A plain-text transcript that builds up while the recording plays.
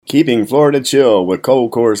Keeping Florida chill with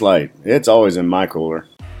cold Coors Light. It's always in my cooler.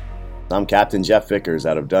 I'm Captain Jeff Vickers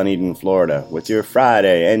out of Dunedin, Florida, with your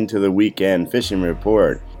Friday into the weekend fishing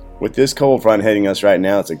report. With this cold front hitting us right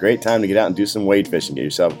now, it's a great time to get out and do some wade fishing. Get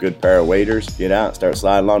yourself a good pair of waders, get out, start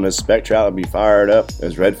sliding along those speck trout, and be fired up.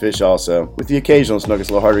 There's redfish also. With the occasional snook, it's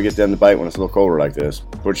a little harder to get them to bite when it's a little colder like this.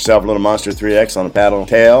 Put yourself a little Monster 3X on a paddle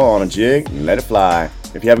tail on a jig and let it fly.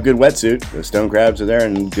 If you have a good wetsuit, the stone crabs are there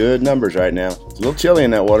in good numbers right now. It's a little chilly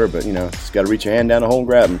in that water, but just got to reach your hand down the hole and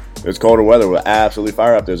grab them. This colder weather will absolutely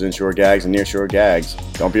fire up those inshore gags and nearshore gags.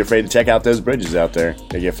 Don't be afraid to check out those bridges out there.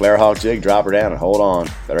 Take your flare hawk jig, drop her down, and hold on.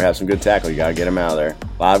 Better have some good tackle. You got to get them out of there.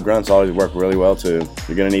 Live grunts always work really well too.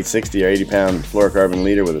 You're going to need 60 or 80 pound fluorocarbon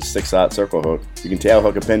leader with a 6/0 circle hook. You can tail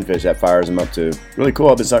hook a pinfish, that fires them up too. Really cool.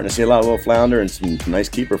 I've been starting to see a lot of little flounder and some nice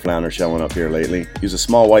keeper flounder showing up here lately. Use a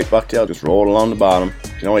small white bucktail, just roll it along the bottom.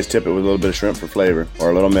 You can always tip it with a little bit of shrimp for flavor,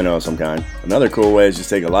 or a little minnow of some kind. Another cool way is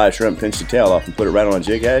just take a live shrimp, pinch the tail off, and put it right on a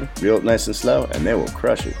jig head, reel it nice and slow, and they will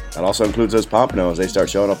crush it. That also includes those pompanoes. They start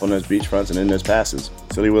showing up on those beach fronts and in those passes.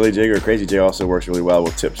 Silly Willy jig or crazy jig also works really well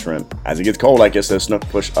with tip shrimp. As it gets cold like this, those snook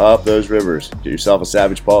push up those rivers. Get yourself a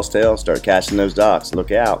Savage Pulse tail, start casting those docks.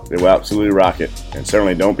 Look out, they will absolutely rock it. And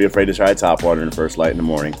certainly don't be afraid to try topwater in the first light in the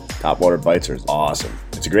morning. Topwater bites are awesome.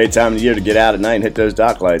 It's a great time of the year to get out at night and hit those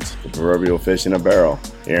dock lights. The proverbial fish in a barrel.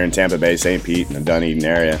 Here in Tampa Bay, St. Pete, and the Dunedin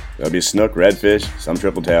area, there'll be snook, redfish, some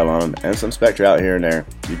triple tail on them, and some speck trout here and there.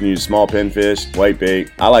 You can use small pinfish, white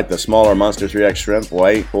bait. I like the smaller Monster 3X shrimp,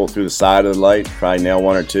 white, pull it through the side of the light, probably nail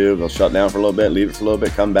one or two. They'll shut down for a little bit, leave it for a little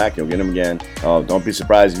bit, come back, you'll get them again. Oh, don't be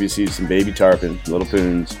surprised if you see some baby tarpon, little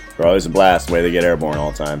poons. They're always a blast the way they get airborne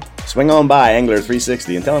all the time. Swing on by Angler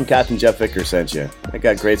 360 and tell them Captain Jeff Vickers sent you. They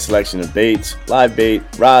got great selection of baits, live bait,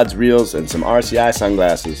 rods, reels, and some RCI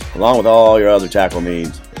sunglasses, along with all your other tackle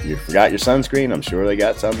needs. If you forgot your sunscreen, I'm sure they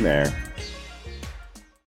got some there.